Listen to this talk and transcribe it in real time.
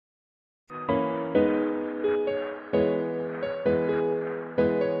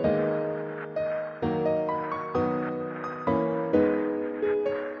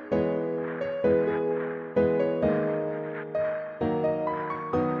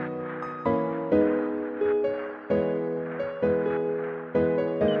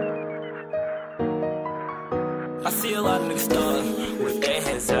see a lot of niggas stuck with their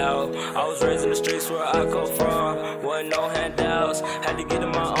hands out. I was raised in the streets where I come from, wasn't no handouts. Had to get in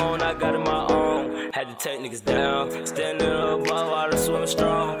my own, I got in my own. Had to take niggas down, standing above water, swimming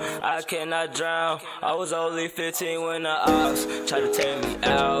strong. I cannot drown. I was only 15 when the ops tried to take me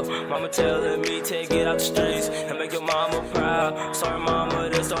out. Mama telling me to get out the streets and make your mama proud. Sorry mama,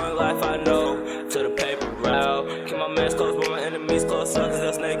 this the only life I know. To the paper route, keep my mans close but my enemies closer, cause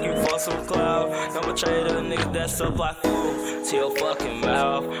they'll snake you for some clout. Don't betray the niggas that supply food to your fucking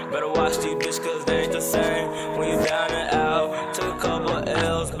mouth. Better watch these bitches cause they ain't the same when you down and out. Took a couple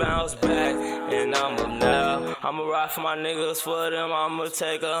L's, bounce back, and I'm up now. I'ma ride for my niggas, for them I'ma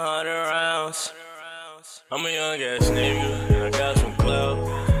take 100 rounds. I'm a young ass nigga, and I got some clout.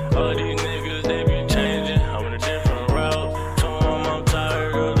 All these niggas, they be changing, I'm on a different route. Told them I'm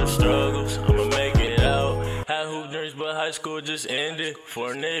tired of the struggles, I'ma make it out. Had hoop dreams, but high school just ended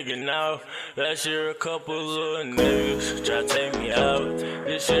for a nigga now. Last year a couple little niggas try to take me out.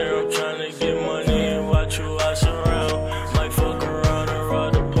 This year I'm trying to get money and watch who I surround. Might fuck around and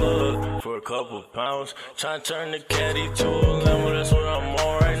ride the plug for a couple pounds. Trying to turn the caddy to a lemon, that's what I'm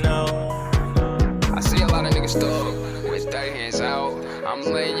on right now. I see a lot of niggas stuck with their hands out. I'm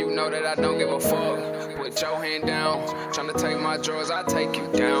letting you know that I don't give a fuck. Put your hand down, tryna take my drawers, I take you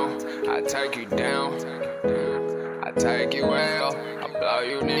down. I take you down, I take you out, I blow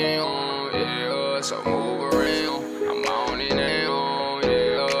you down, yeah. So move around, I'm on it now,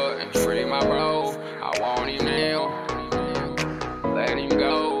 yeah. And free my bro, I want him now. Let him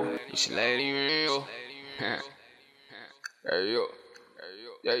go, you should let him in. Hey yo,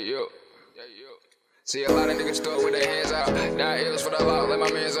 yeah yo. See a lot of niggas stuck with their hands out. Down hills for the law, let my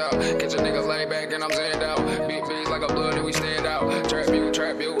mans out. Catch a niggas lay back and I'm zanned out. Big bees like a blood and we stand out. Trap you,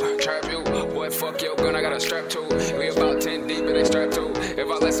 trap you, trap you. Boy, fuck your gun, I got a strap too. We about 10 deep and they strap too. If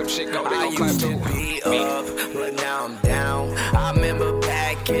I let some shit go, they gon' clap too. I used to be up, but now I'm down. I remember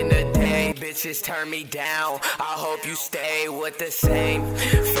back in the day, bitches turn me down. I hope you stay with the same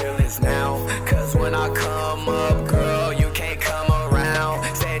feelings now. Cause when I come up, girl, you can't come around.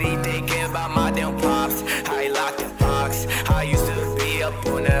 Steady thinking about my damn pops, how he locked the box. I used to be up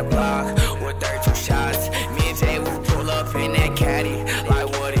on that block with 32 shots. Me and JWhoo pull up in that caddy, like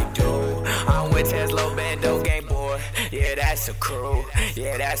what he do. I'm with Tesla Bando Game Boy, yeah that's the crew,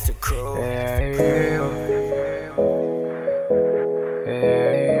 yeah that's the crew.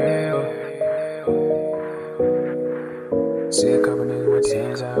 See a couple niggas with their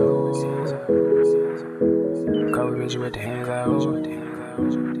hands out. Couple bitches with their hands out.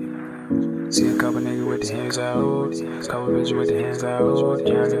 See a couple niggas with their hands out. Couple bitches with their hands out.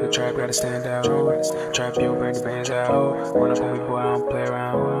 Young nigga trap gotta stand out. Trap you bring the bands out. When I come with boy I don't play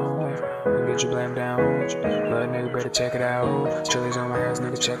around. Can get you blamed down. Little nigga better check it out. Chilies on my ass,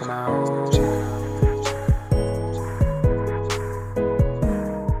 nigga check 'em out.